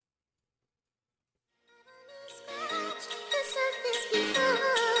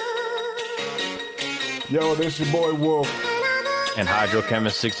Yo, this your boy Wolf, and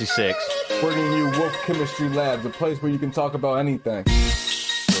Hydrochemist 66. bringing you Wolf Chemistry Labs, a place where you can talk about anything.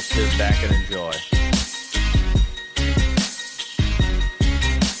 So sit back and enjoy.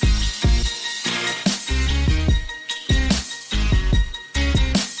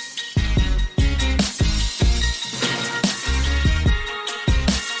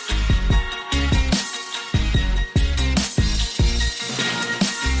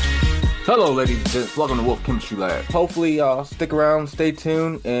 Hello, ladies and gents. Welcome to Wolf Chemistry Lab. Hopefully, y'all stick around, stay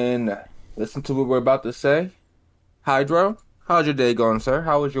tuned, and listen to what we're about to say. Hydro, how's your day going, sir?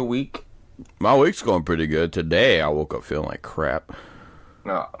 How was your week? My week's going pretty good. Today, I woke up feeling like crap.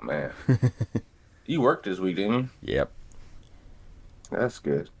 Oh, man. You worked this week, didn't you? Yep. That's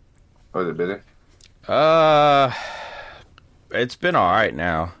good. Was it busy? It's been alright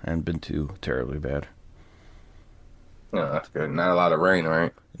now, and been too terribly bad. No, that's good. Not a lot of rain,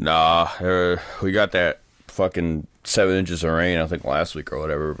 right? Nah, we got that fucking 7 inches of rain, I think, last week or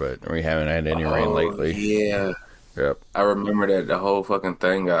whatever, but we haven't had any rain lately. Yeah. Yep. I remember that the whole fucking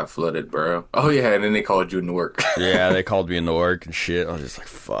thing got flooded, bro. Oh, yeah, and then they called you into work. Yeah, they called me into work and shit. I was just like,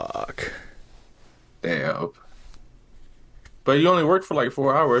 fuck. Damn. But you only worked for like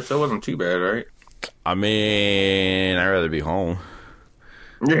 4 hours, so it wasn't too bad, right? I mean, I'd rather be home.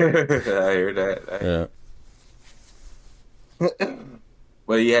 Yeah, I hear that. Yeah.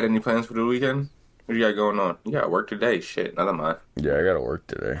 Well, you had any plans for the weekend? What you got going on? You got work today. Shit, none of mine. Yeah, I gotta work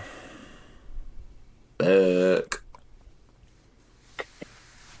today. Fuck.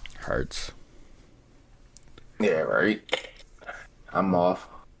 Hurts. Yeah, right. I'm off.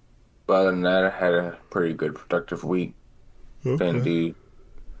 But other than that, I had a pretty good, productive week. Didn't do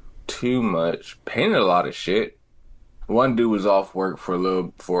too much. Painted a lot of shit. One dude was off work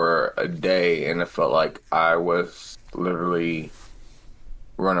for a day, and it felt like I was literally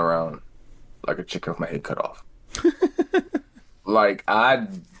run around like a chicken with my head cut off. Like, I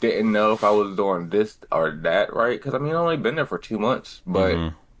didn't know if I was doing this or that right, because I mean, I've only been there for 2 months,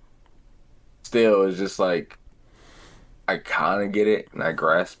 but still, it's just like, I kind of get it, and I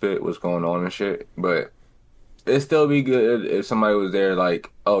grasp it, what's going on and shit, but it'd still be good if somebody was there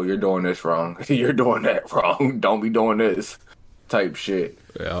like, oh, you're doing this wrong, you're doing that wrong, don't be doing this, type shit.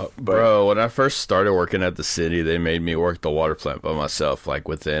 Yeah, bro, when I first started working at the city, they made me work the water plant by myself, like,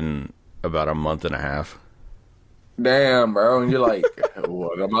 within about a month and a half. Damn, bro, and you're like,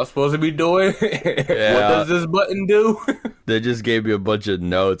 what am I supposed to be doing? Yeah. What does this button do? They just gave me a bunch of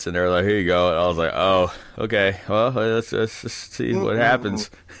notes, and they were like, here you go. And I was like, oh, okay, well, let's just see what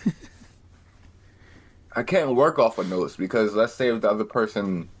happens. I can't work off of notes, because let's say if the other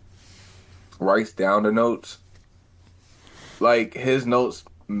person writes down the notes, like, his notes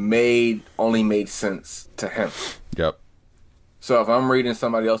only made sense to him. Yep. So if I'm reading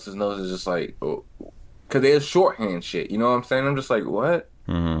somebody else's notes, it's just like, because there's shorthand shit, you know what I'm saying? I'm just like, what?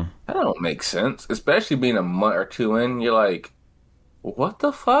 Mm-hmm. That don't make sense. Especially being a month or two in, you're like, what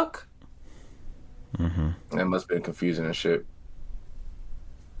the fuck? Mm-hmm. That must have been confusing and shit.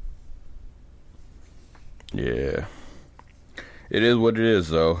 Yeah. It is what it is,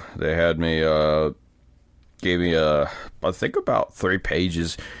 though. They had me, gave me, I think about 3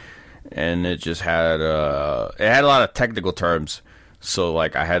 pages, and it just had, it had a lot of technical terms. So,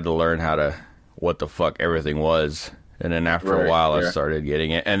 like, I had to learn what the fuck everything was. And then after a while, I started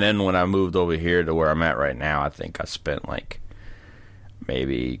getting it. And then when I moved over here to where I'm at right now, I think I spent, like,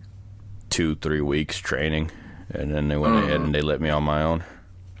 maybe 2-3 weeks training. And then they went ahead and they let me on my own.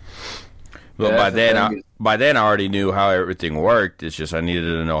 But by then I already knew how everything worked. It's just I needed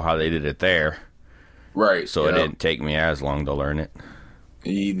to know how they did it there. Right. So it didn't take me as long to learn it.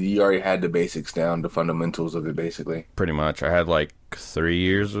 You already had the basics down, the fundamentals of it, basically. Pretty much. I had like 3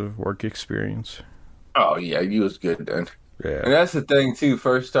 years of work experience. Oh, yeah, you was good then. Yeah. And that's the thing, too.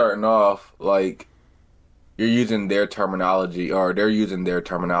 First starting off, like, you're using their terminology, or they're using their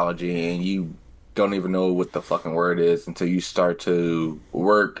terminology, and you don't even know what the fucking word is until you start to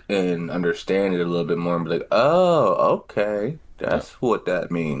work and understand it a little bit more and be like, oh, okay, that's what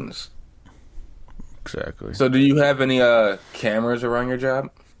that means. Exactly. So do you have any cameras around your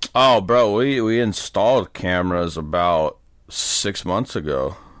job? Oh, bro, we installed cameras about 6 months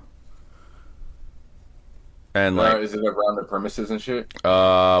ago. And like, is it around the premises and shit?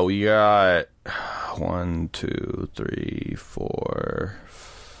 We got 1, 2, 3, 4,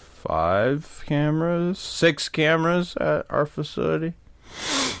 5 cameras, 6 cameras at our facility.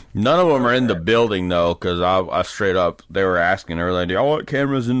 None of them are in the building, though, because I straight up, they were asking earlier, do y'all want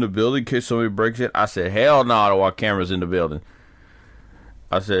cameras in the building in case somebody breaks it? I said, hell no, I don't want cameras in the building.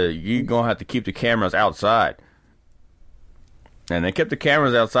 I said, you're going to have to keep the cameras outside. And they kept the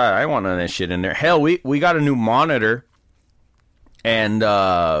cameras outside. I didn't want none of that shit in there. Hell, we got a new monitor, and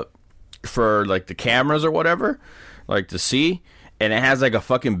for like the cameras or whatever, like to see, and it has like a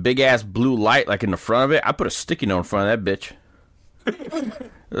fucking big ass blue light like in the front of it. I put a sticky note in front of that bitch.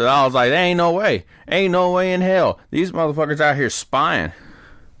 I was like, there ain't no way. Ain't no way in hell. These motherfuckers out here spying.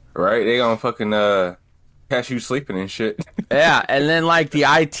 Right? They gonna fucking catch you sleeping and shit. Yeah, and then like the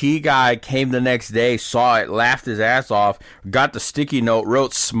IT guy came the next day, saw it, laughed his ass off, got the sticky note,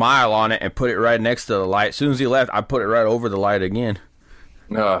 wrote smile on it, and put it right next to the light. As soon as he left, I put it right over the light again.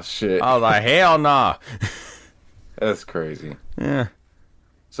 Oh, shit. I was like, hell nah. That's crazy. Yeah.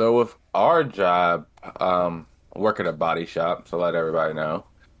 So with our job, work at a body shop, so let everybody know.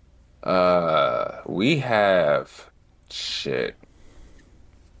 We have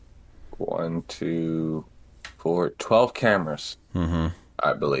 1, 2, 4, 12 cameras,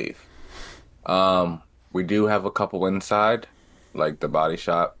 I believe. We do have a couple inside, like the body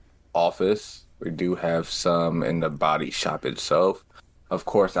shop office. We do have some in the body shop itself. Of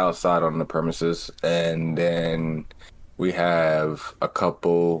course, outside on the premises. And then we have a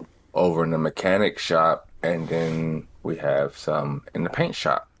couple over in the mechanic shop. And then we have some in the paint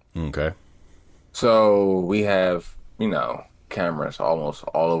shop. Okay. So we have, cameras almost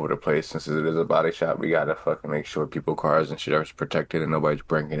all over the place. Since it is a body shop, we gotta fucking make sure people's cars and shit are protected and nobody's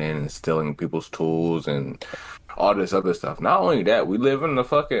breaking in and stealing people's tools and all this other stuff. Not only that, we live in the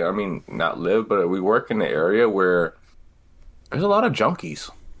fucking, not live, but we work in the area where there's a lot of junkies.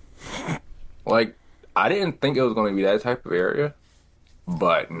 Like, I didn't think it was going to be that type of area.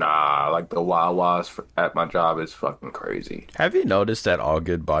 But nah, like the Wawas at my job is fucking crazy. Have you noticed that all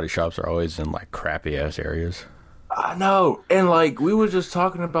good body shops are always in like crappy ass areas? I know. And like, we were just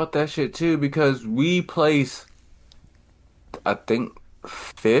talking about that shit too, because we place, I think,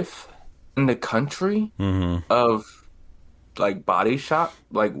 5th in the country of like body shop,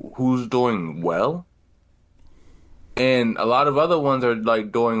 like who's doing well. And a lot of other ones are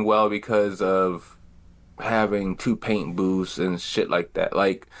like doing well because of having 2 paint booths and shit like that.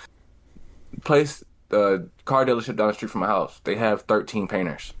 Like, place the car dealership down the street from my house, they have 13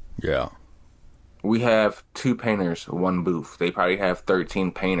 painters. Yeah. We have 2 painters, 1 booth. They probably have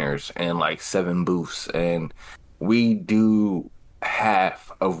 13 painters and like 7 booths, and we do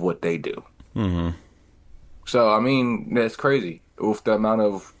half of what they do. So that's crazy with the amount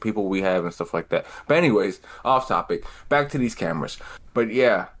of people we have and stuff like that. But anyways, off topic, back to these cameras. But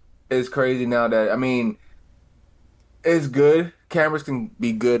yeah, it's crazy now that, it's good. Cameras can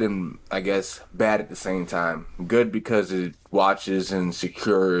be good and, I guess, bad at the same time. Good because it watches and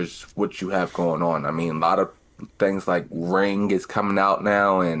secures what you have going on. A lot of things like Ring is coming out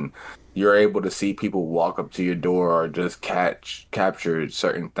now, and you're able to see people walk up to your door or just capture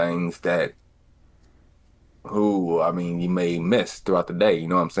certain things that you may miss throughout the day. You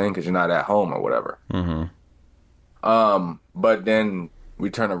know what I'm saying? Because you're not at home or whatever. But then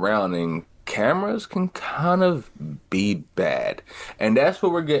we turn around and cameras can kind of be bad. And that's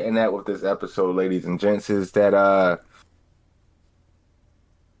what we're getting at with this episode, ladies and gents, is that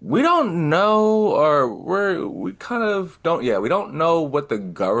we don't know, or we don't know what the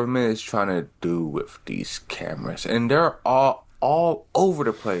government is trying to do with these cameras. And they're all over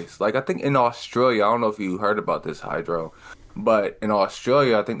the place. Like, I think in Australia, I don't know if you heard about this, Hydro, but in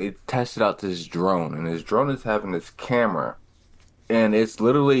Australia, I think they tested out this drone, and this drone is having this camera, and it's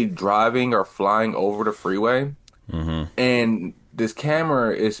literally driving or flying over the freeway, and this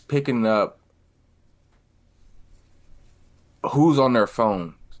camera is picking up who's on their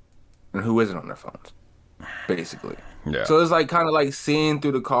phone and who isn't on their phones, basically. Yeah. So it's like kind of like seeing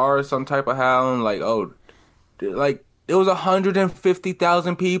through the car some type of how, and like, it was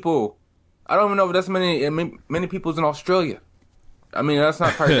 150,000 people. I don't even know if that's many people's in Australia. That's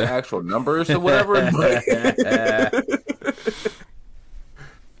not probably the actual numbers or whatever, but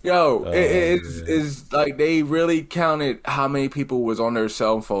it's like they really counted how many people was on their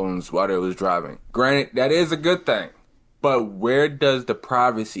cell phones while they was driving. Granted, that is a good thing, but where does the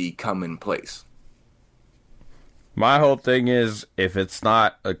privacy come in place? My whole thing is, if it's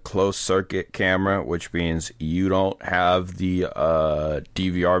not a closed circuit camera, which means you don't have the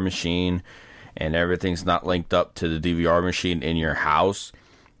DVR machine and everything's not linked up to the DVR machine in your house,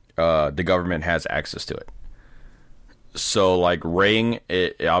 the government has access to it. So, like Ring,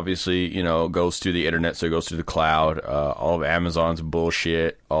 it obviously, goes through the internet, so it goes through the cloud. All of Amazon's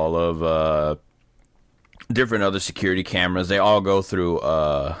bullshit, all of different other security cameras, they all go through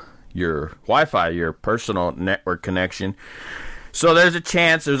your Wi-Fi, your personal network connection. So there's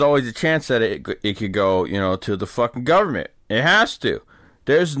always a chance that it could go, to the fucking government. It has to.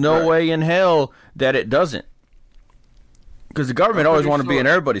 There's no way in hell that it doesn't. Because the government always want to be in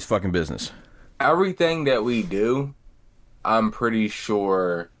everybody's fucking business. Everything that we do, I'm pretty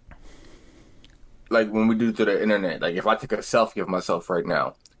sure, like when we do through the internet, like if I take a selfie of myself right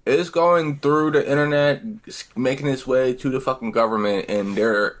now, it's going through the internet, making its way to the fucking government, and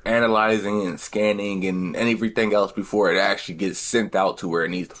they're analyzing and scanning and everything else before it actually gets sent out to where it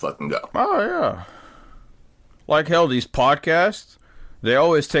needs to fucking go. Oh, yeah. Like, hell, these podcasts, they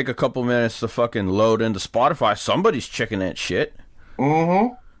always take a couple minutes to fucking load into Spotify. Somebody's checking that shit.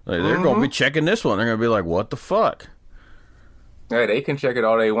 Mm-hmm. Like, they're going to be checking this one. They're going to be like, what the fuck? Hey, they can check it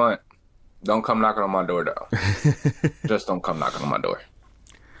all they want. Don't come knocking on my door, though. Just don't come knocking on my door.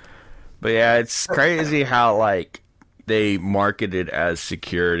 But yeah, it's crazy how, like, they market it as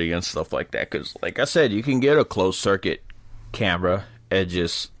security and stuff like that. Because, like I said, you can get a closed-circuit camera and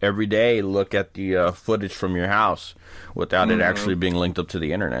just every day look at the footage from your house without it actually being linked up to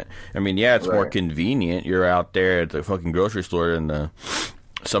the internet. I mean, yeah, it's more convenient. You're out there at the fucking grocery store and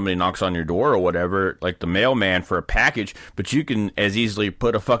somebody knocks on your door or whatever, like the mailman for a package, but you can as easily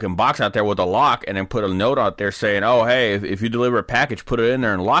put a fucking box out there with a lock and then put a note out there saying, oh, hey, if you deliver a package, put it in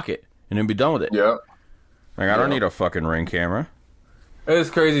there and lock it. And then be done with it. Yeah. Like, I don't need a fucking Ring camera. It's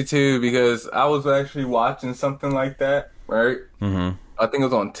crazy, too, because I was actually watching something like that, right? Mm-hmm. I think it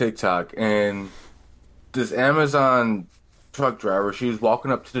was on TikTok, and this Amazon truck driver, she was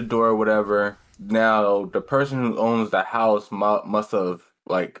walking up to the door or whatever. Now, the person who owns the house must have,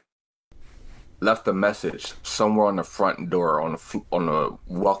 like, left a message somewhere on the front door, on the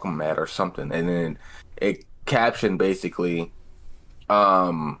welcome mat or something. And then it captioned, basically,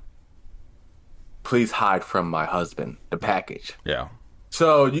 please hide from my husband, the package. Yeah.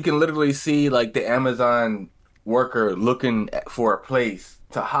 So you can literally see like the Amazon worker looking for a place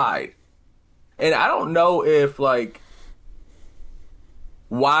to hide. And I don't know if like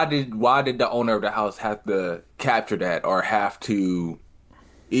why did the owner of the house have to capture that or have to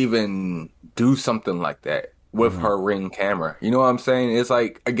even do something like that with her Ring camera? You know what I'm saying? It's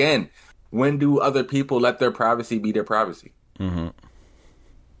like, again, when do other people let their privacy be their privacy? Mm-hmm.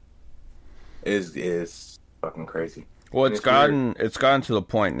 Is fucking crazy. Well, it's gotten to the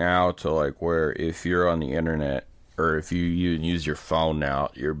point now to like where if you're on the internet or if you use your phone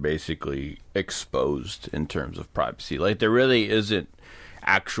now, you're basically exposed in terms of privacy. Like there really isn't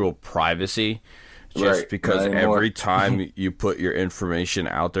actual privacy, just because every time you put your information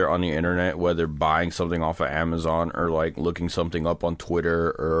out there on the internet, whether buying something off of Amazon or like looking something up on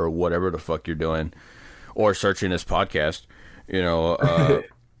Twitter or whatever the fuck you're doing, or searching this podcast, you know.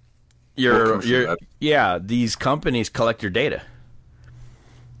 These companies collect your data.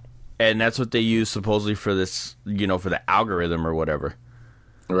 And that's what they use supposedly for this, you know, for the algorithm or whatever.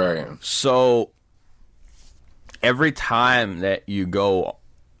 Right. So every time that you go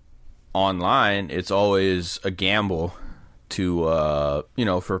online, it's always a gamble to, you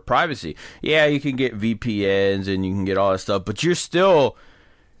know, for privacy. Yeah, you can get VPNs and you can get all that stuff, but you're still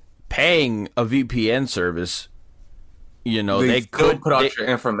paying a VPN service. You know, they could put out your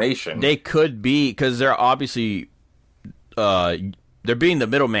information. They could be, because they're obviously they're being the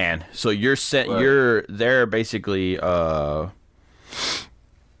middleman. So they're basically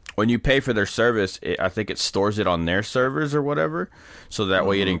when you pay for their service, I think it stores it on their servers or whatever, so that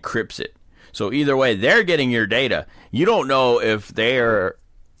way it encrypts it. So either way, they're getting your data. You don't know if they're,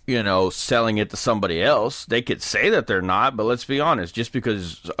 you know, selling it to somebody else. They could say that they're not, but let's be honest, just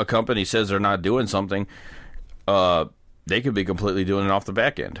because a company says they're not doing something, they could be completely doing it off the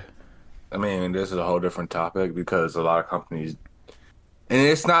back end. I mean, this is a whole different topic because a lot of companies,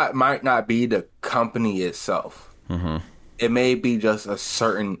 and might not be the company itself. Mm-hmm. It may be just a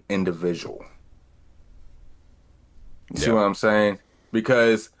certain individual. You see what I'm saying?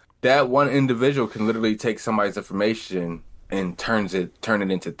 Because that one individual can literally take somebody's information and turn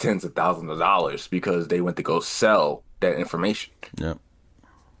it into tens of thousands of dollars because they went to go sell that information. Yep.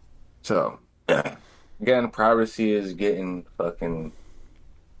 So, again, privacy is getting fucking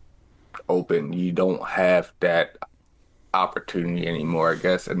open. You don't have that opportunity anymore, I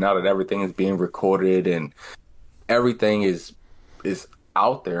guess. And now that everything is being recorded and everything is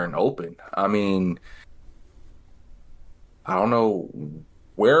out there and open, I mean, I don't know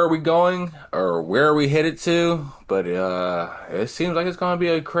where are we going or where are we headed to, but it seems like it's going to be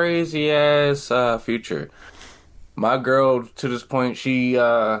a crazy ass future. My girl, to this point, she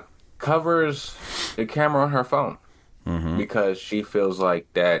covers the camera on her phone because she feels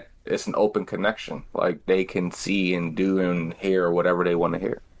like that it's an open connection. Like they can see and do and hear whatever they want to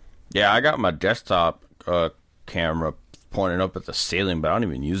hear. Yeah, I got my desktop camera pointed up at the ceiling, but I don't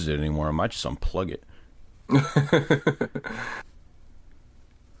even use it anymore. I might just unplug it.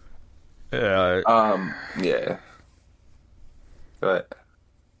 Yeah. But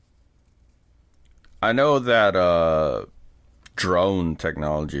I know that drone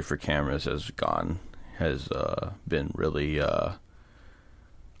technology for cameras has been really, I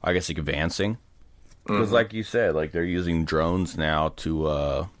guess, advancing. Because, like you said, like they're using drones now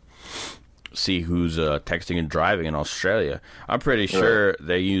to see who's texting and driving in Australia. I'm pretty sure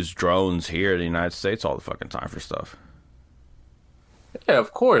they use drones here in the United States all the fucking time for stuff. yeah,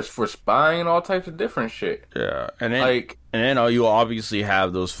 of course, for spying and all types of different shit. Yeah, and then Like, you obviously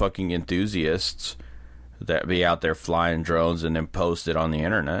have those fucking enthusiasts that be out there flying drones and then post it on the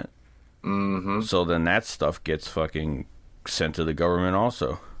internet. mm-hmm. So then that stuff gets fucking sent to the government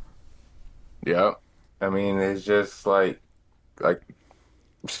also. Yeah. I mean, it's just like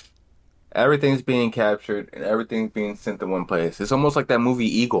everything's being captured and everything's being sent to one place. It's almost like that movie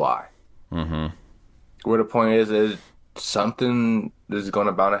Eagle Eye. Mm-hmm. Where the point is something is going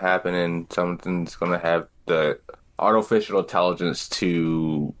to bound to happen and something's going to have the artificial intelligence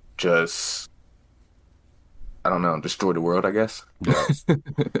to just, I don't know, destroy the world, I guess. Yeah.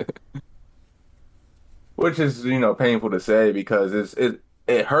 Which is, painful to say because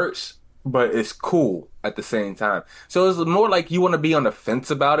it hurts, but it's cool at the same time. So it's more like you want to be on the fence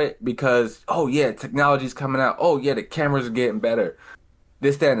about it because, oh yeah, technology's coming out. Oh yeah, the cameras are getting better.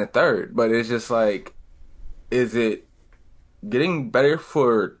 This, that, and the third. But it's just like, is it getting better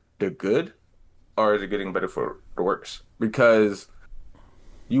for the good or is it getting better for the worse? Because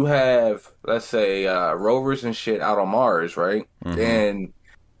you have, let's say, rovers and shit out on Mars, right? Mm-hmm. And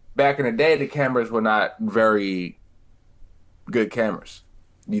back in the day, the cameras were not very good cameras.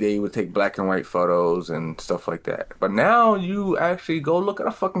 They would take black and white photos and stuff like that. But now you actually go look at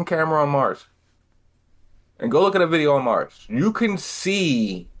a fucking camera on Mars. And go look at a video on Mars. You can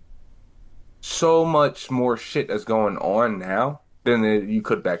see so much more shit that's going on now than you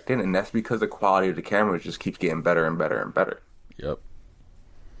could back then. And that's because the quality of the camera just keeps getting better and better and better. Yep.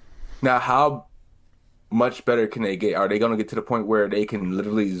 Now, how much better can they get? Are they going to get to the point where they can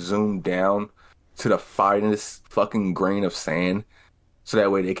literally zoom down to the finest fucking grain of sand so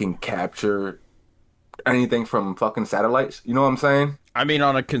that way they can capture anything from fucking satellites? You know what I'm saying? I mean,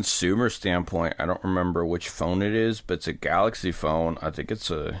 on a consumer standpoint, I don't remember which phone it is, but it's a Galaxy phone. I think it's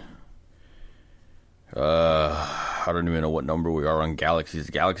a... I don't even know what number we are on Galaxy. It's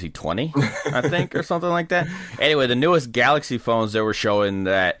Galaxy 20, I think, or something like that. Anyway, the newest Galaxy phones, they were showing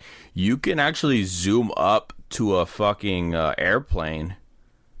that you can actually zoom up to a fucking airplane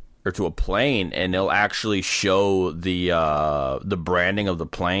or to a plane, and they'll actually show the branding of the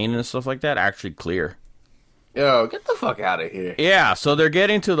plane and stuff like that actually clear. Yo, get the fuck out of here. Yeah, so they're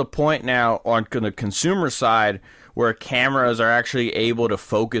getting to the point now on the consumer side where cameras are actually able to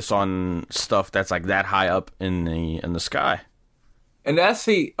focus on stuff that's like that high up in the sky. And that's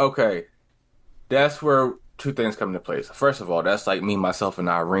where two things come into place. First of all, that's like me, myself, and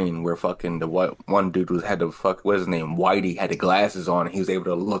Irene, where fucking one dude had the what's his name, Whitey, had the glasses on, and he was able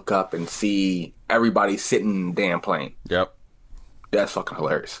to look up and see everybody sitting in the damn plane. Yep. That's fucking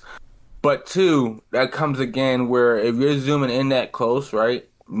hilarious. But two, that comes again where if you're zooming in that close, right?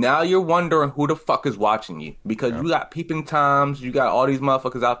 Now you're wondering who the fuck is watching you. Because you got peeping toms, you got all these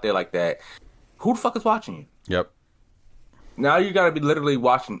motherfuckers out there like that. Who the fuck is watching you? Yep. Now you gotta be literally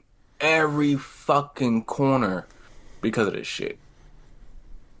watching every fucking corner because of this shit.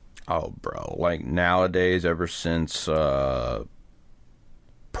 Oh, bro. Like, nowadays, ever since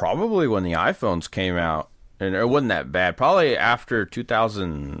probably when the iPhones came out, and it wasn't that bad, probably after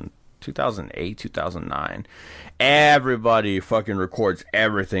 2008, 2009, everybody fucking records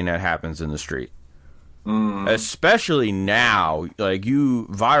everything that happens in the street. Especially now, like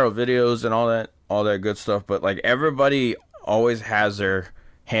viral videos and all that good stuff, but like everybody always has their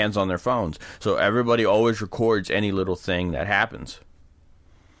hands on their phones. So everybody always records any little thing that happens.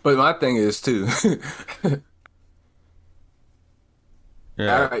 But my thing is too,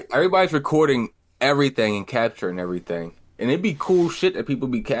 everybody's recording everything and capturing everything. And it'd be cool shit that people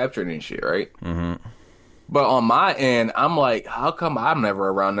be capturing and shit, right? Mm-hmm. But on my end, I'm like, how come I'm never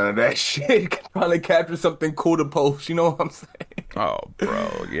around none of that shit? Trying to capture something cool to post, you know what I'm saying? Oh,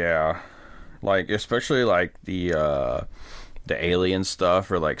 bro, yeah. Like, especially like the alien stuff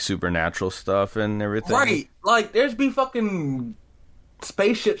or like supernatural stuff and everything. Right. Like, there's be fucking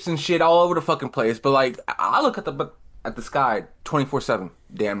spaceships and shit all over the fucking place. But like, I look at the sky 24/7,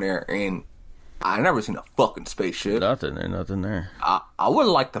 damn near, and I never seen a fucking spaceship. Nothing there. I would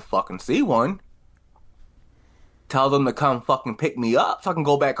like to fucking see one. Tell them to come fucking pick me up so I can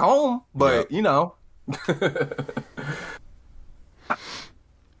go back home. But, Yeah,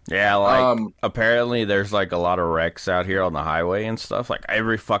 Yeah, like apparently there's like a lot of wrecks out here on the highway and stuff. Like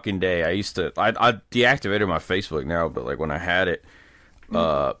every fucking day, I deactivated my Facebook now, but like when I had it,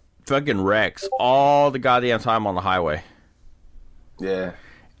 fucking wrecks all the goddamn time on the highway. Yeah,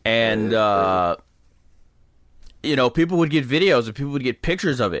 and you know, people would get videos and people would get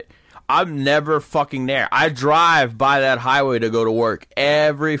pictures of it. I'm never fucking there. I drive by that highway to go to work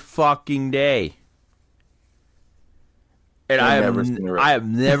every fucking day. And I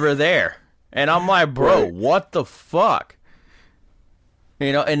am never there. And I'm like, bro, what the fuck?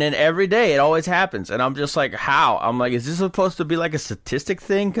 You know, and then every day it always happens. And I'm just like, how? I'm like, is this supposed to be like a statistic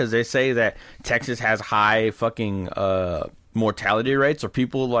thing? Because they say that Texas has high fucking mortality rates. Are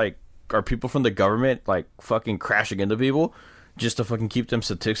people from the government like fucking crashing into people just to fucking keep them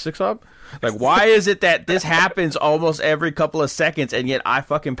statistics up? Like, why is it that this happens almost every couple of seconds, and yet I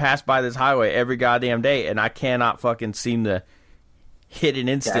fucking pass by this highway every goddamn day, and I cannot fucking seem to hit an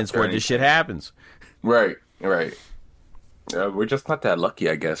instance where this shit happens? Right. We're just not that lucky,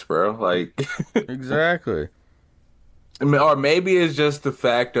 I guess, bro. Like, exactly. I mean, or maybe it's just the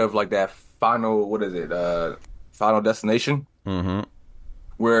fact of like that final, Final Destination,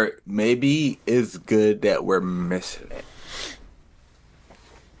 where maybe it's good that we're missing it.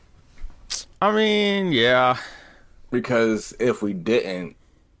 I mean, yeah. Because if we didn't,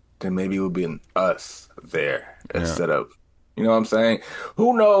 then maybe it would be us there instead of, you know what I'm saying?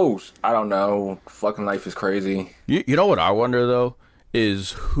 Who knows? I don't know. Fucking life is crazy. You know what I wonder, though?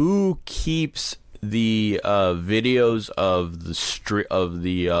 Is who keeps the videos of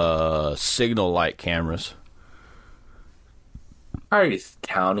the signal light cameras? Probably this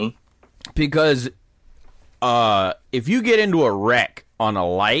county. Because if you get into a wreck on a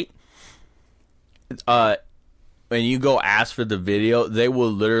light, when you go ask for the video, they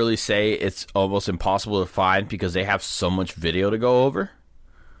will literally say it's almost impossible to find because they have so much video to go over.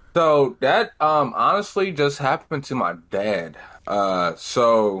 So that honestly just happened to my dad.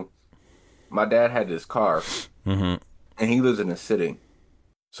 So my dad had this car, and he lives in the city.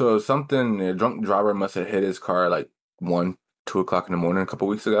 So a drunk driver must have hit his car like 1-2 o'clock in the morning a couple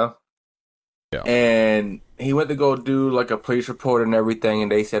weeks ago. Yeah. And he went to go do like a police report and everything,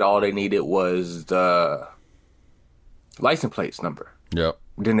 and they said all they needed was the license plates number. Yep.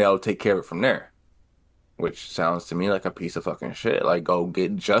 Then they'll take care of it from there. Which sounds to me like a piece of fucking shit. Like, go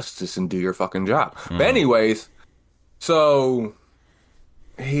get justice and do your fucking job. But anyways, so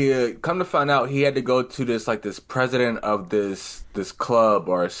he come to find out he had to go to this president of this club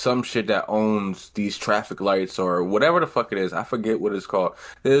or some shit that owns these traffic lights or whatever the fuck it is. I forget what it's called.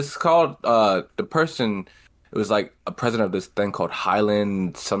 It's called the person. It was like a president of this thing called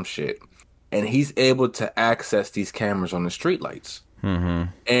Highland some shit, and he's able to access these cameras on the street lights.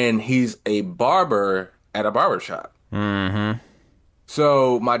 And he's a barber at a barber shop.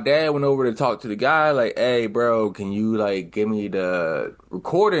 So my dad went over to talk to the guy, like, hey, bro, can you, like, give me the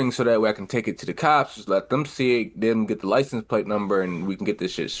recording so that way I can take it to the cops, just let them see it, them get the license plate number, and we can get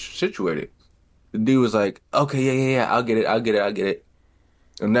this shit situated. The dude was like, okay, yeah, I'll get it.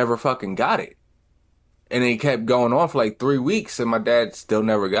 And never fucking got it. And it kept going on for, like, 3 weeks, and my dad still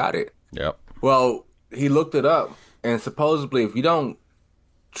never got it. Yep. Well, he looked it up, and supposedly if you don't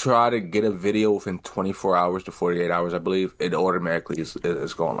try to get a video within 24 hours to 48 hours, I believe, it automatically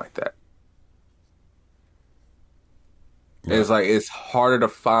is going like that. Yeah. It's like, it's harder to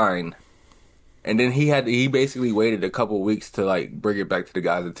find. And then he basically waited a couple weeks to like bring it back to the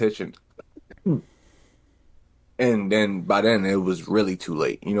guy's attention. And then by then it was really too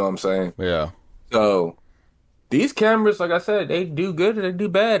late. You know what I'm saying? Yeah. So these cameras, like I said, they do good and they do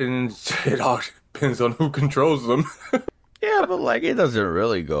bad, and it all depends on who controls them. Yeah, but like it doesn't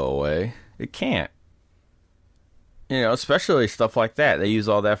really go away. It can't. You know, especially stuff like that. They use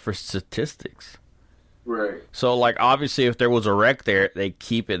all that for statistics. Right. So like obviously if there was a wreck there, they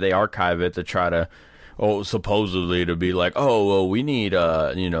keep it, they archive it to try to supposedly to be like, oh, well, we need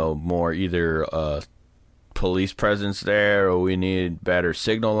more either police presence there, or we need better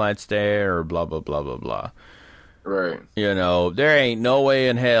signal lights there, or blah blah blah blah blah. Right. You know, there ain't no way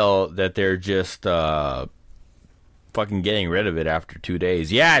in hell that they're just fucking getting rid of it after 2 days.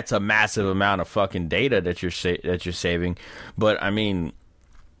 Yeah, it's a massive amount of fucking data that you're saving, but I mean,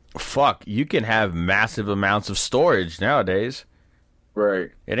 fuck, you can have massive amounts of storage nowadays.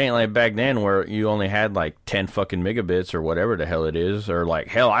 Right. It ain't like back then where you only had like 10 fucking megabits or whatever the hell it is, or like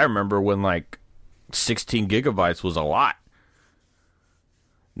hell, I remember when like 16 gigabytes was a lot.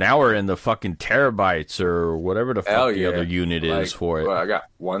 Now we're in the fucking terabytes or whatever the fuck the other unit is for it. Well, I got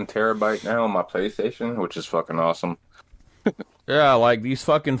 1 terabyte now on my PlayStation, which is fucking awesome. Yeah, like these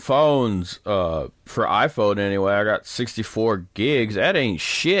fucking phones, for iPhone anyway, I got 64 gigs. That ain't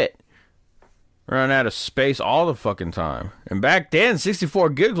shit. Running out of space all the fucking time. And back then, 64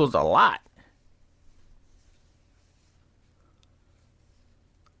 gigs was a lot.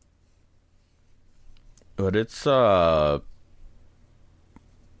 But it's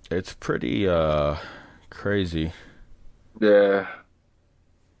pretty, crazy. Yeah.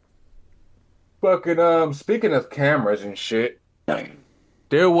 Fucking, speaking of cameras and shit,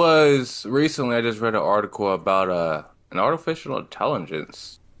 there was recently, I just read an article about an artificial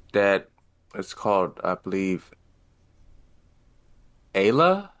intelligence that it's called, I believe,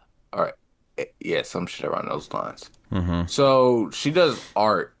 Ayla, or yeah, some shit around those lines. Mm-hmm. So she does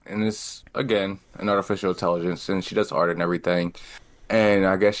art, and it's again an artificial intelligence, and she does art and everything. And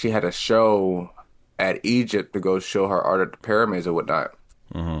I guess she had a show at Egypt to go show her art at the pyramids or whatnot.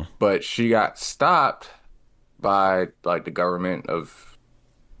 Mm-hmm. But she got stopped by like the government of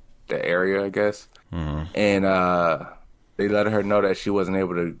the area, I guess. Mm-hmm. And they let her know that she wasn't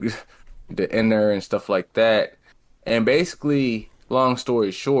able to enter and stuff like that. And basically, long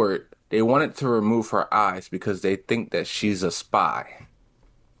story short, they wanted to remove her eyes because they think that she's a spy.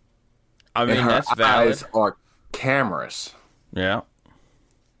 I mean, and her that's valid. eyes are cameras. Yeah.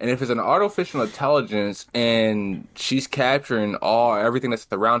 And if it's an artificial intelligence and she's capturing everything that's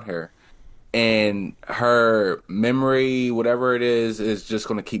around her, and her memory, whatever it is just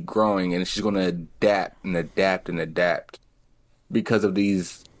going to keep growing, and she's going to adapt and adapt and adapt because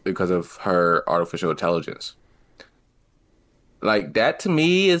of her artificial intelligence. Like, that to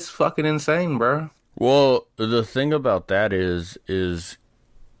me is fucking insane, bro. Well, the thing about that is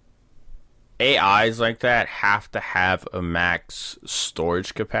AIs like that have to have a max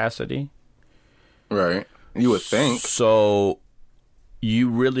storage capacity. Right. You would think. So you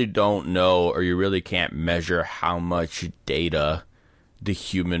really don't know, or you really can't measure how much data the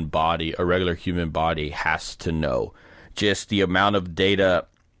human body, a regular human body, has to know. Just the amount of data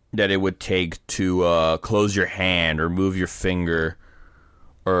that it would take to close your hand or move your finger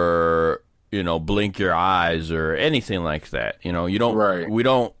or, blink your eyes or anything like that. You don't, right.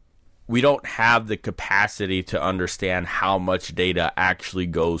 We don't have the capacity to understand how much data actually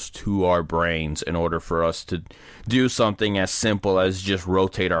goes to our brains in order for us to do something as simple as just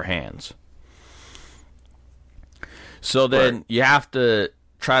rotate our hands. So then right. You have to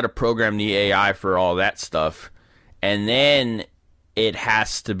try to program the AI for all that stuff, and then it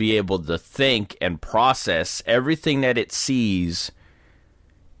has to be able to think and process everything that it sees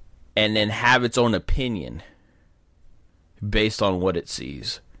and then have its own opinion based on what it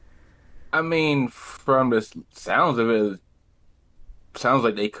sees. I mean, from the sounds of it, sounds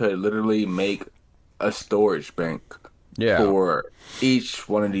like they could literally make a storage bank for each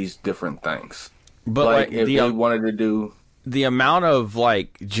one of these different things. But like if they wanted to do the amount of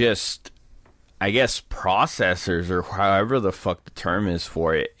just, I guess, processors or however the fuck the term is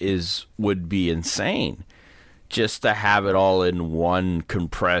for it would be insane. Just to have it all in one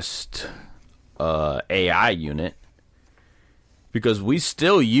compressed AI unit. Because we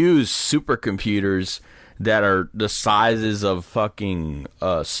still use supercomputers that are the sizes of fucking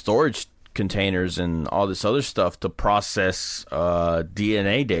storage containers and all this other stuff to process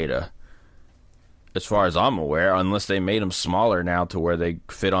DNA data. As far as I'm aware, unless they made them smaller now to where they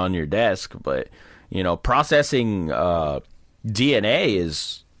fit on your desk. But, processing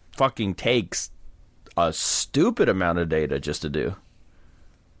DNA takes a stupid amount of data just to do.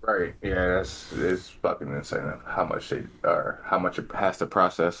 Right. Yeah, it's fucking insane how much it has to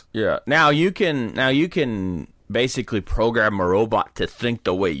process. Yeah. Now you can basically program a robot to think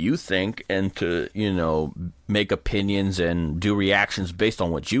the way you think and to, make opinions and do reactions based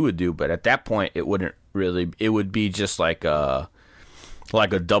on what you would do, but at that point it would be just like a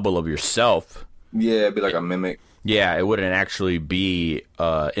double of yourself. Yeah, it'd be like a mimic. Yeah, it wouldn't actually be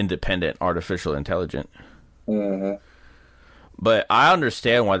independent artificial intelligence. Mm-hmm. But I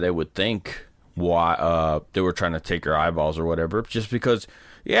understand why they would think why they were trying to take her eyeballs or whatever. Just because,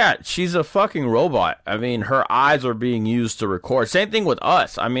 yeah, she's a fucking robot. I mean, her eyes are being used to record. Same thing with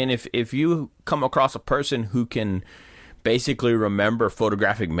us. I mean, if you come across a person who can basically remember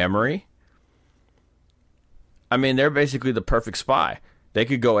photographic memory, I mean, they're basically the perfect spy. They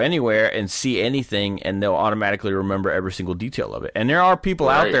could go anywhere and see anything, and they'll automatically remember every single detail of it. And there are people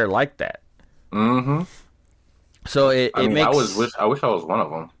out there like that. Mm-hmm. So it makes. I wish I was one of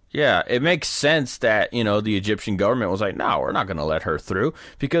them. Yeah, it makes sense that the Egyptian government was like, no, we're not going to let her through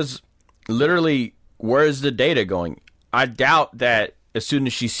because literally, where is the data going? I doubt that as soon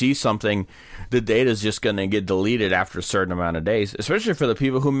as she sees something, the data is just going to get deleted after a certain amount of days, especially for the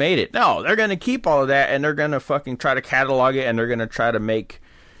people who made it. No, they're going to keep all of that, and they're going to fucking try to catalog it, and they're going to try to make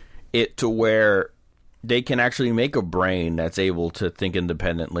it to where they can actually make a brain that's able to think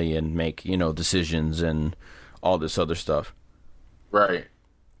independently and make, decisions and all this other stuff. Right.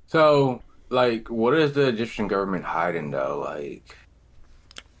 So, like, what is the Egyptian government hiding, though? Like,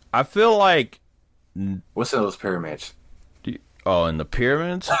 I feel like... What's in those pyramids? Oh, in the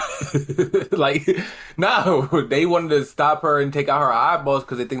pyramids? Like, no, they wanted to stop her and take out her eyeballs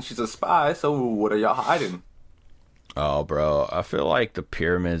because they think she's a spy, so what are y'all hiding? Oh, bro, I feel like the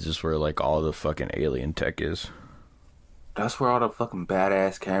pyramids is where, like, all the fucking alien tech is. That's where all the fucking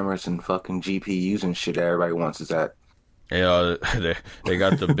badass cameras and fucking GPUs and shit everybody wants is at. Yeah, they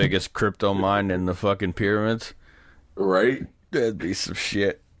got the biggest crypto mine in the fucking pyramids. Right? That'd be some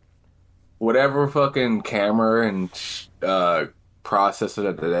shit. Whatever fucking camera and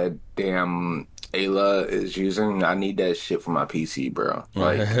processor that damn Ayla is using, I need that shit for my PC, bro.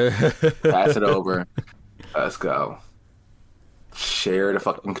 Like, pass it over. Let's go. Share the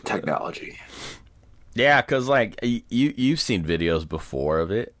fucking technology. Yeah, because, like, you've seen videos before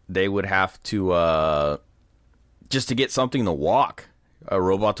of it. They would have to, just to get something to walk, a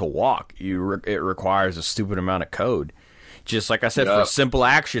robot to walk, it requires a stupid amount of code. Just like I said, for simple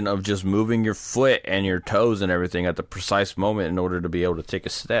action of just moving your foot and your toes and everything at the precise moment in order to be able to take a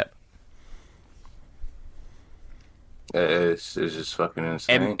step. It's just fucking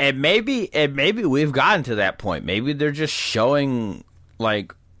insane. And maybe we've gotten to that point. Maybe they're just showing,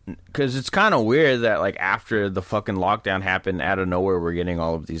 like, because it's kind of weird that, like, after the fucking lockdown happened, out of nowhere, we're getting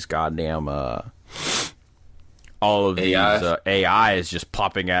all of these goddamn, all of AIs. these AI is just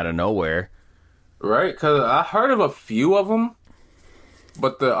popping out of nowhere. Right? Because I heard of a few of them,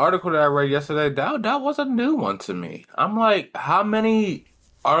 but the article that I read yesterday, that was a new one to me. I'm like, how many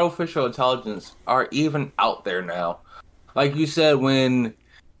artificial intelligence are even out there now? Like you said, when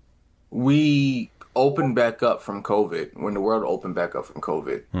we opened back up from COVID, when the world opened back up from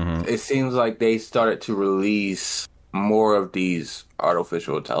COVID, it seems like they started to release more of these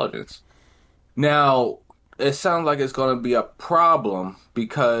artificial intelligence. Now, it sounds like it's going to be a problem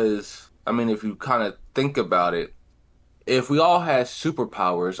because, I mean, if you kind of think about it, if we all had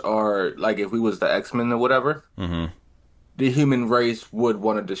superpowers, or like if we was the X-Men or whatever, the human race would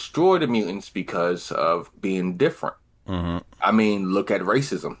want to destroy the mutants because of being different. I mean, look at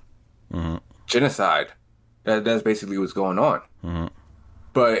racism, genocide. That's basically what's going on.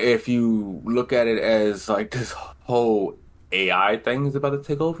 But if you look at it as like this whole AI thing is about to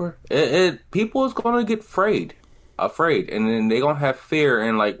take over, people is going to get afraid, and then they gonna have fear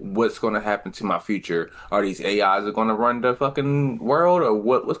and like, what's going to happen to my future? Are these AIs are going to run the fucking world, or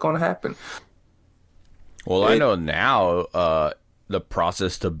what's going to happen? Well, I know now the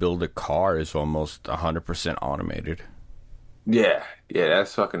process to build a car is almost 100% automated. Yeah,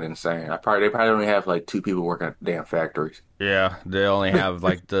 that's fucking insane. They probably only have like 2 people working at the damn factories. Yeah, they only have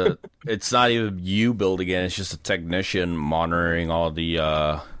like it's not even you building it, it's just a technician monitoring all the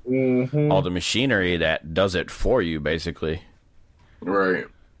all the machinery that does it for you, basically. Right.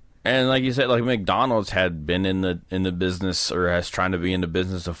 And like you said, like McDonald's had been in the business, or has trying to be in the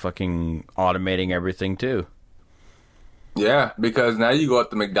business of fucking automating everything too. Yeah, because now you go up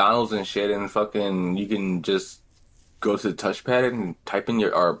to McDonald's and shit, and fucking you can just go to the touchpad and type in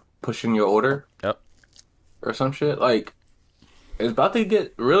or push in your order. Yep. Or some shit. Like, it's about to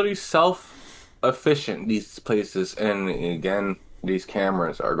get really self-efficient, these places. And again, these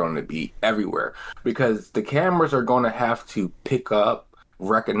cameras are going to be everywhere. Because the cameras are going to have to pick up,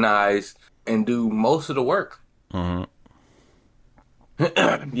 recognize, and do most of the work. Yeah,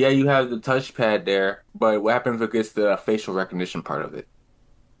 you have the touchpad there, but what happens if it gets the facial recognition part of it?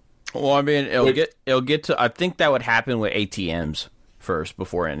 Well, I mean, it'll get to. I think that would happen with ATMs first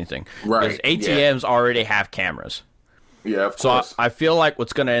before anything, right? Because ATMs already have cameras. Yeah, of course. So I feel like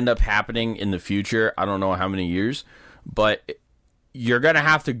what's going to end up happening in the future, I don't know how many years, but you're going to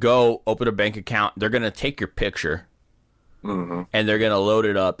have to go open a bank account. They're going to take your picture, and they're going to load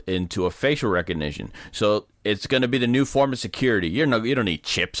it up into a facial recognition. So it's going to be the new form of security. You don't need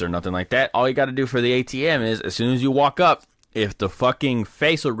chips or nothing like that. All you got to do for the ATM is, as soon as you walk up, if the fucking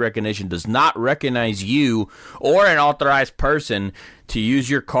facial recognition does not recognize you or an authorized person to use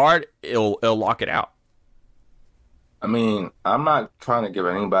your card, it'll lock it out. I mean, I'm not trying to give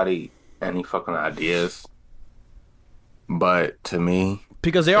anybody any fucking ideas, but to me,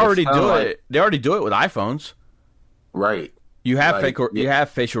 because they already do it. They already do it with iPhones. Right. You have you have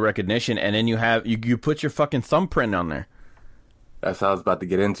facial recognition, and then you put your fucking thumbprint on there. That's what I was about to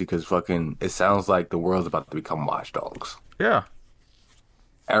get into, because fucking it sounds like the world's about to become watchdogs. Yeah.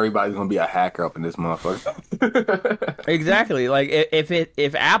 everybody's gonna be a hacker up in this motherfucker. Exactly. Like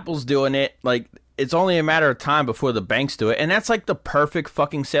if Apple's doing it, like it's only a matter of time before the banks do it, and that's like the perfect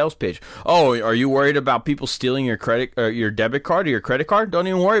fucking sales pitch. Oh, are you worried about people stealing your credit or your debit card or your credit card? Don't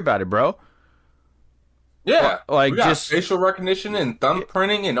even worry about it, bro. Yeah, like we got just facial recognition and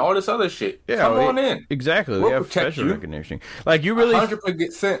thumbprinting and all this other shit. yeah, Come on in. Exactly. We'll We have protect facial you. recognition. Like you really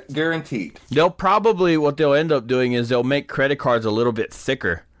 100% guaranteed. they'll probably what they'll end up doing is they'll make credit cards a little bit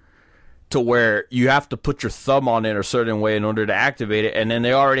thicker to where you have to put your thumb on it a certain way in order to activate it, and then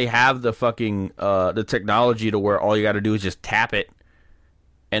they already have the fucking the technology to where all you got to do is just tap it,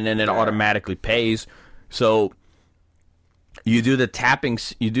 and then it automatically pays. So you do the tapping,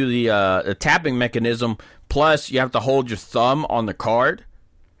 the tapping mechanism. Plus, you have to hold your thumb on the card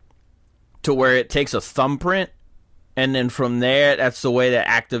to where it takes a thumbprint, and then from there, that's the way that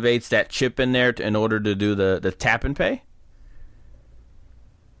activates that chip in there in order to do the tap and pay.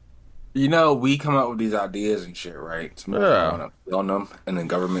 You know, we come up with these ideas and shit, right? Somebody's gonna want to film them, and the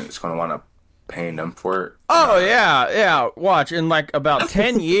government is going to want to pay them for it. Oh, yeah. Watch. In like about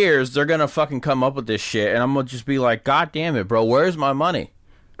 10 years, they're going to fucking come up with this shit, and I'm going to just be like, God damn it, bro, where's my money?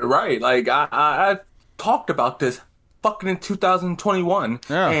 Right. Like, I talked about this fucking in 2021,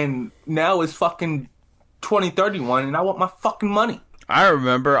 and now it's fucking 2031, and I want my fucking money. I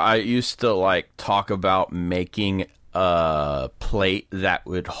remember I used to, like, talk about making a plate that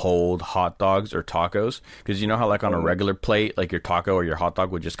would hold hot dogs or tacos, because you know how, like, on a regular plate, like, your taco or your hot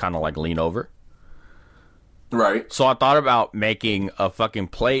dog would just kind of, like, lean over? Right. So I thought about making a fucking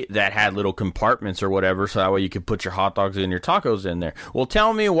plate that had little compartments or whatever, so that way you could put your hot dogs and your tacos in there. Well,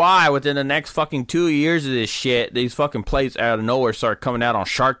 tell me why within the next fucking 2 years of this shit, these fucking plates out of nowhere start coming out on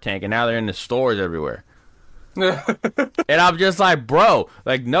Shark Tank, and now they're in the stores everywhere. And I'm just like, bro,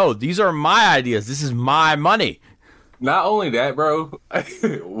 like, no, these are my ideas. This is my money. Not only that, bro.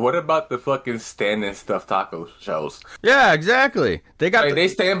 What about the fucking standing stuffed taco shells? Yeah, exactly. They got they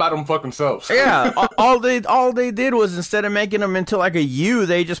stand by them fucking selves. Yeah, all they did was instead of making them into like a U,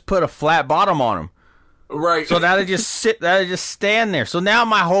 they just put a flat bottom on them. Right. So now they just stand there. So now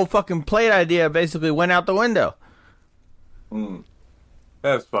my whole fucking plate idea basically went out the window.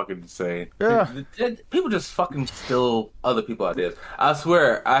 That's fucking insane. Yeah. People just fucking steal other people's ideas. I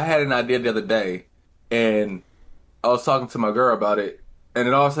swear, I had an idea the other day, and I was talking to my girl about it, and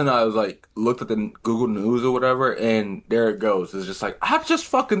then all of a sudden I was like, looked at the Google News or whatever, and there it goes. It's just like, I just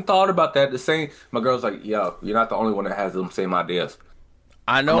fucking thought about that. The same. My girl's like, yo, you're not the only one that has them same ideas.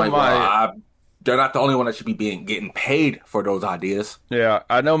 I know they're not the only one that should be getting paid for those ideas. Yeah,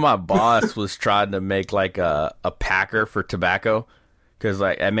 I know my boss was trying to make like a packer for tobacco. Because,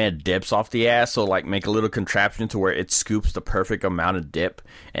 like, that man dips off the ass, so, like, make a little contraption to where it scoops the perfect amount of dip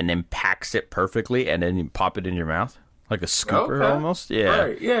and then packs it perfectly, and then you pop it in your mouth. Like a scooper, almost. Yeah.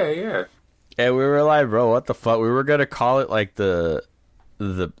 Right, yeah. And we were like, bro, what the fuck? We were going to call it, like, the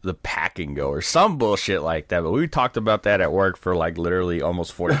pack and go or some bullshit like that. But we talked about that at work for, like, literally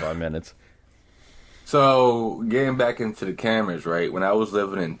almost 45 minutes. So, getting back into the cameras, right? When I was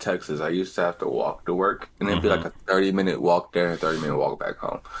living in Texas, I used to have to walk to work, and it'd be like a 30-minute walk there and a 30-minute walk back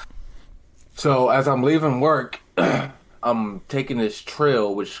home. So, as I'm leaving work, I'm taking this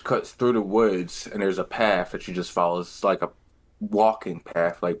trail which cuts through the woods, and there's a path that you just follow. It's like a walking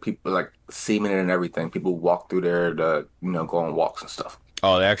path, like people, like cement and everything. People walk through there to, go on walks and stuff.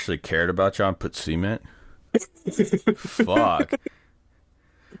 Oh, they actually cared about you and put cement? Fuck.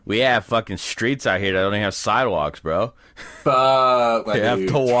 We have fucking streets out here that don't even have sidewalks, bro. Fuck, you have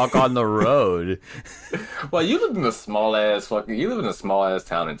to walk on the road. Well, you live in a small ass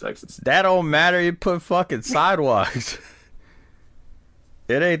town in Texas. That don't matter. You put fucking sidewalks.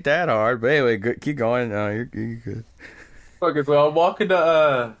 It ain't that hard. But anyway, keep going. No, you're good. Okay, so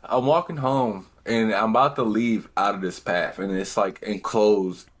I'm walking home, and I'm about to leave out of this path, and it's like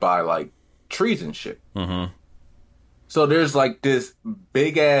enclosed by like trees and shit. Mm-hmm. So there's like this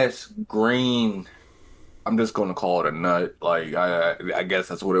big ass green. I'm just gonna call it a nut. Like I guess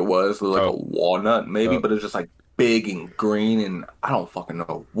that's what it was. It was like a walnut, maybe, but it's just like big and green, and I don't fucking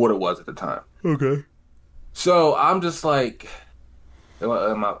know what it was at the time. Okay. So I'm just like,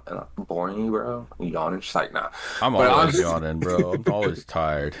 am I boring you, bro? I'm yawning. She's like, nah. I'm always yawning, bro. I'm always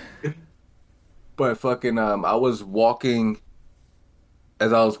tired. But fucking, I was walking.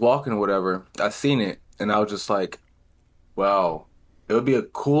 As I was walking, or whatever, I seen it, and I was just like, well, it would be a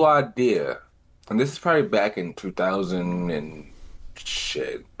cool idea, and this is probably back in 2000 and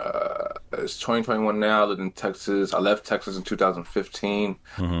shit. It's 2021 now. I live in Texas. I left Texas in 2015.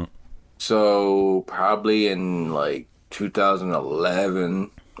 Mm-hmm. So probably in like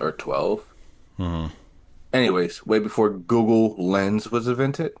 2011 or 12. Mm-hmm. Anyways, way before Google Lens was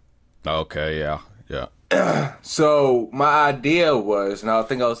invented. Okay, yeah, yeah. So my idea was, and I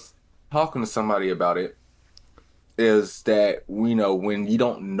think I was talking to somebody about it, is that when you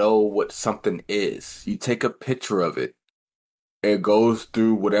don't know what something is, you take a picture of it. It goes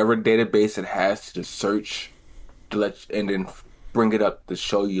through whatever database it has to search and then bring it up to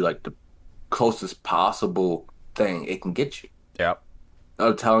show you like the closest possible thing it can get you. Yep.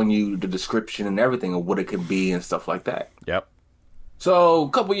 Of telling you the description and everything of what it could be and stuff like that. Yep. So a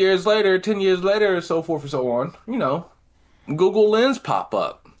couple years later, 10 years later, so forth and so on, Google Lens pop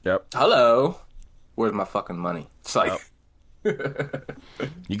up. Yep. Hello. Where's my fucking money? It's like...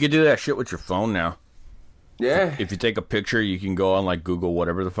 You can do that shit with your phone now. Yeah. If you take a picture, you can go on like Google,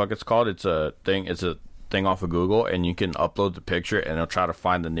 whatever the fuck it's called. It's a thing off of Google, and you can upload the picture, and it'll try to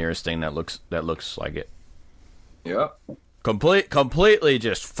find the nearest thing that looks like it. Yep. Completely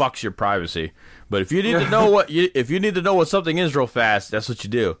just fucks your privacy. But if you need to know what something is real fast, that's what you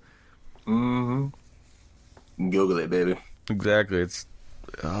do. Mm-hmm. Google it, baby. Exactly. It's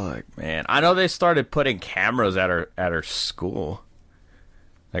man. I know they started putting cameras at our school.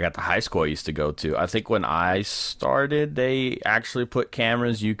 Like at the high school I used to go to. I think when I started, they actually put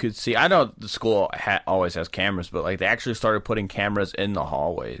cameras you could see. I know the school always has cameras, but like they actually started putting cameras in the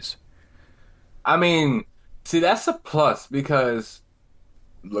hallways. I mean, see, that's a plus because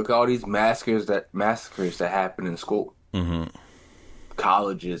look at all these massacres that happen in school. Mm-hmm.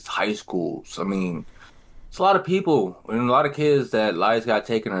 Colleges, high schools. I mean, it's a lot of people and a lot of kids that lives got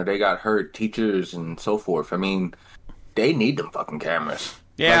taken or they got hurt, teachers and so forth. I mean, they need them fucking cameras.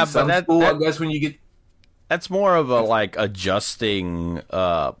 Yeah, like but school, I guess when you get... That's more of a like adjusting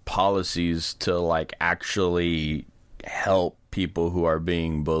policies to like actually help people who are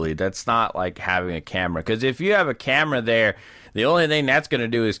being bullied. That's not like having a camera. Because if you have a camera there, the only thing that's going to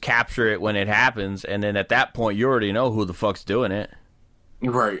do is capture it when it happens. And then at that point, you already know who the fuck's doing it.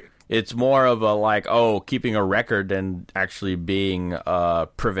 Right. It's more of a like, keeping a record than actually being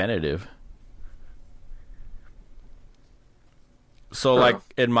preventative. So, like,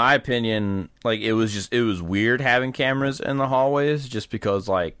 in my opinion, like, it was weird having cameras in the hallways just because,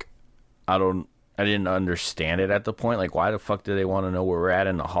 like, I didn't understand it at the point. Like, why the fuck do they want to know where we're at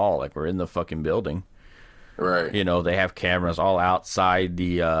in the hall? Like, we're in the fucking building. Right. They have cameras all outside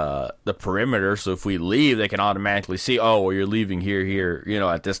the perimeter, so if we leave, they can automatically see, you're leaving here,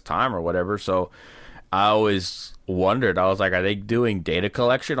 at this time or whatever. So, I always wondered, I was like, are they doing data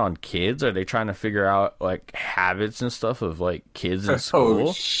collection on kids? Are they trying to figure out like habits and stuff of like kids in school?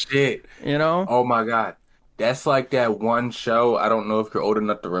 Oh shit. Oh my god. That's like that one show, I don't know if you're old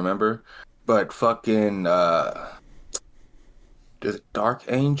enough to remember, but fucking Dark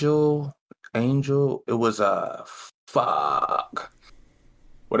Angel, it was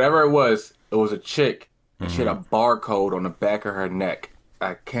whatever it was a chick and she had a barcode on the back of her neck.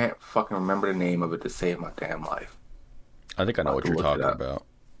 I can't fucking remember the name of it to save my damn life. I think I know what you're talking about.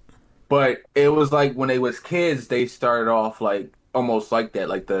 But it was like when they was kids, they started off like almost like that.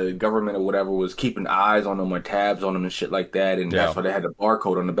 Like the government or whatever was keeping eyes on them or tabs on them and shit like that. And that's why they had the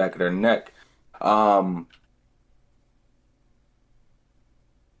barcode on the back of their neck.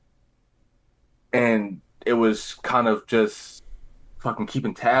 And it was kind of just fucking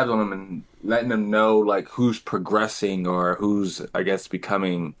keeping tabs on them and letting them know like who's progressing or who's, I guess,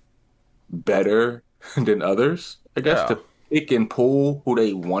 becoming better than others. I guess to pick and pull who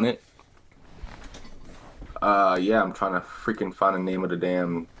they wanted. I'm trying to freaking find the name of the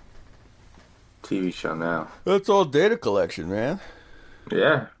damn TV show now. That's all data collection, man.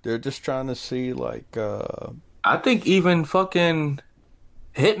 Yeah. They're just trying to see like I think even fucking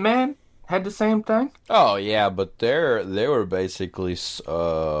Hitman had the same thing. Oh yeah, but they were basically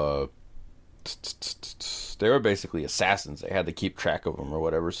assassins. They had to keep track of them or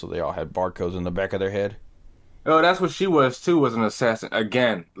whatever, so they all had barcodes in the back of their head. Oh, that's what she was too, was an assassin.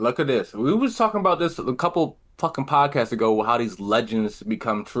 Again, look at this. We was talking about this a couple fucking podcasts ago, how these legends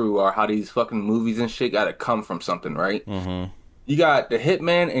become true or how these fucking movies and shit gotta come from something, right? Mm-hmm. You got the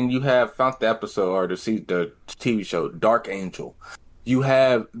Hitman and you have found the episode or the TV show, Dark Angel. You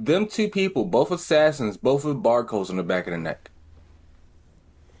have them two people, both assassins, both with barcodes on the back of the neck.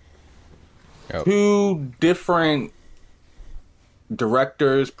 Yep. Two different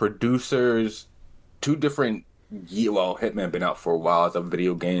directors, producers, two different... Well, Hitman been out for a while as a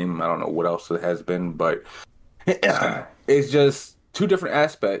video game. I don't know what else it has been, but it's just two different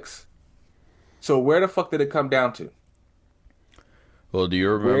aspects. So where the fuck did it come down to? Well, do you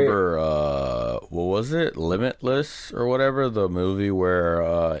remember, what was it? Limitless or whatever? The movie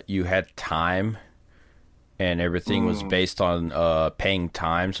where you had time and everything was based on paying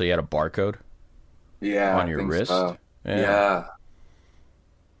time, so you had a barcode? Yeah, on I your think wrist. so. Yeah. Yeah.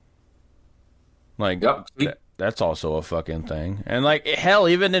 Like, Yep. that's also a fucking thing. And, like, hell,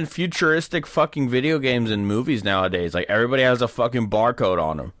 even in futuristic fucking video games and movies nowadays, like, everybody has a fucking barcode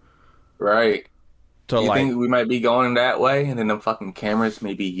on them. Right. To, You like, think we might be going that way, and then them fucking cameras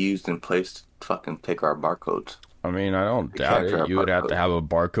may be used in place to fucking take our barcodes? I mean, I don't They doubt capture it. a You would have to barcode. have a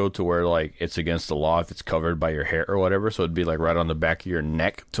barcode to where, like, it's against the law if it's covered by your hair or whatever. So it'd be, like, right on the back of your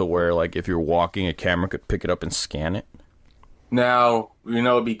neck to where, like, if you're walking, a camera could pick it up and scan it. Now, you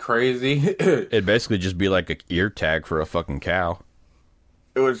know, it'd be crazy. It'd basically just be like an ear tag for a fucking cow.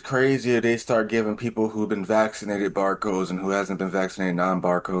 It was crazy if they start giving people who've been vaccinated barcodes and who hasn't been vaccinated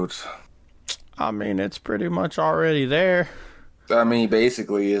non-barcodes. I mean, it's pretty much already there. I mean,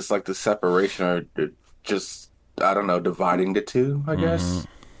 basically, it's like the separation or just, I don't know, dividing the two, I guess.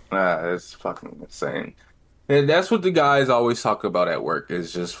 It's fucking insane. And that's what the guys always talk about at work,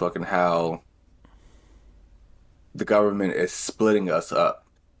 is just fucking how the government is splitting us up.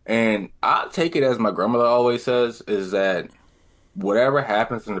 And I take it as my grandmother always says, is that whatever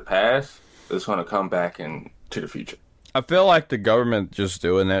happens in the past is going to come back into the future. I feel like the government just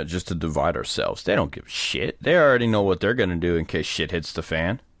doing that just to divide ourselves. They don't give a shit. They already know what they're going to do in case shit hits the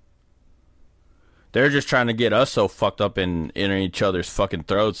fan. They're just trying to get us so fucked up in each other's fucking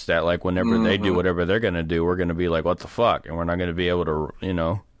throats that, like, whenever they do whatever they're going to do, we're going to be like, what the fuck? And we're not going to be able to, you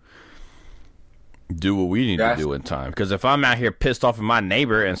know, do what we need to do in time. Because if I'm out here pissed off at my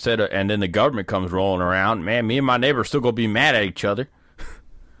neighbor and then the government comes rolling around, man, me and my neighbor are still going to be mad at each other.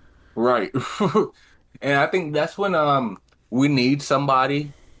 Right. And I think that's when we need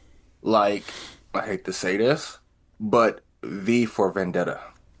somebody like, I hate to say this, but V for Vendetta.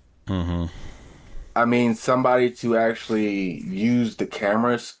 Mm-hmm. I mean, somebody to actually use the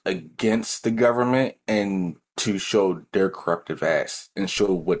cameras against the government and to show their corruptive ass and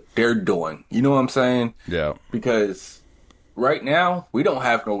show what they're doing. You know what I'm saying? Yeah. Because right now, we don't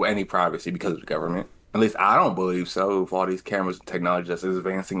have any privacy because of the government. At least I don't believe so, with all these cameras and technology that's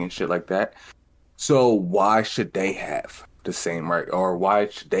advancing and shit like that. So why should they have the same right? Or why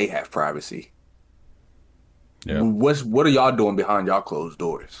should they have privacy? Yeah. What are y'all doing behind y'all closed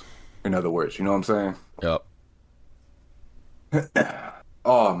doors? In other words, you know what I'm saying? Yep.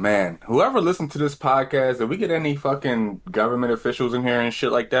 Oh, man. Whoever listened to this podcast, if we get any fucking government officials in here and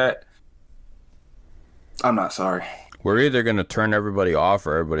shit like that, I'm not sorry. We're either going to turn everybody off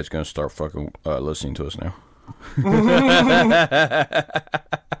or everybody's going to start fucking listening to us now.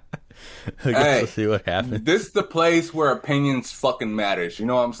 Hey, see what happens. This is the place where opinions fucking matters. You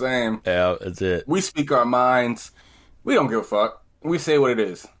know what I'm saying? Yeah, that's it. We speak our minds. We don't give a fuck. We say what it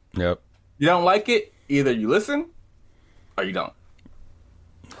is. Yep. You don't like it, either you listen or you don't.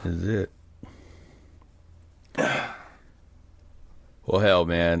 That's it. Well, hell,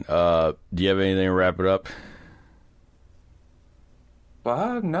 man. Do you have anything to wrap it up?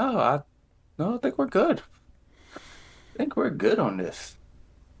 Well, no, I think we're good. I think we're good on this.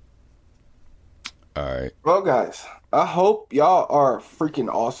 All right. Well, guys, I hope y'all are freaking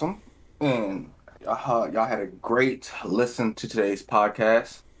awesome. And y'all had a great listen to today's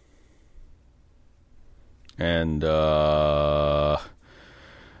podcast. And I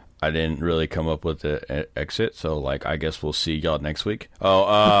didn't really come up with the exit, so like I guess we'll see y'all next week.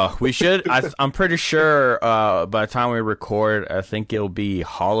 We should. I'm pretty sure by the time we record, I think it'll be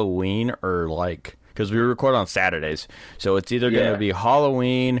Halloween or like because we record on Saturdays, so it's either gonna be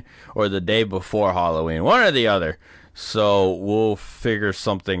Halloween or the day before Halloween, one or the other. So we'll figure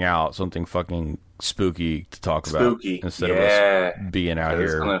something out, something fucking spooky to talk about instead of us being out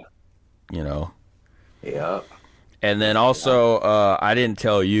here, you know. Yep. And then also, I didn't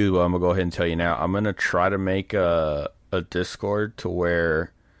tell you, but I'm going to go ahead and tell you now. I'm going to try to make a Discord to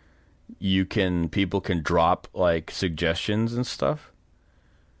where people can drop, like, suggestions and stuff.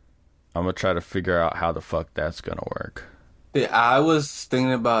 I'm going to try to figure out how the fuck that's going to work. Yeah, I was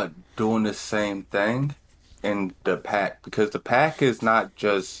thinking about doing the same thing in the pack, because the pack is not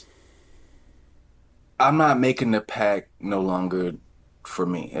just... I'm not making the pack no longer for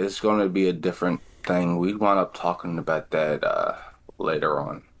me. It's going to be a different thing. We wound up talking about that later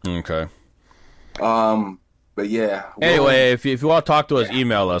on. Okay. But yeah. Anyway, if you want to talk to us,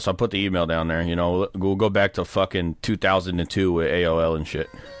 email us. I'll put the email down there. You know, we'll go back to fucking 2002 with AOL and shit.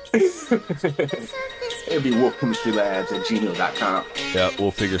 It'll be wolfchemistrylads@gmail.com. Yeah,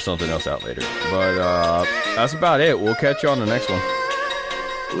 we'll figure something else out later. But that's about it. We'll catch you on the next one.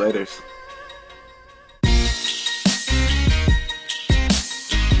 Laters.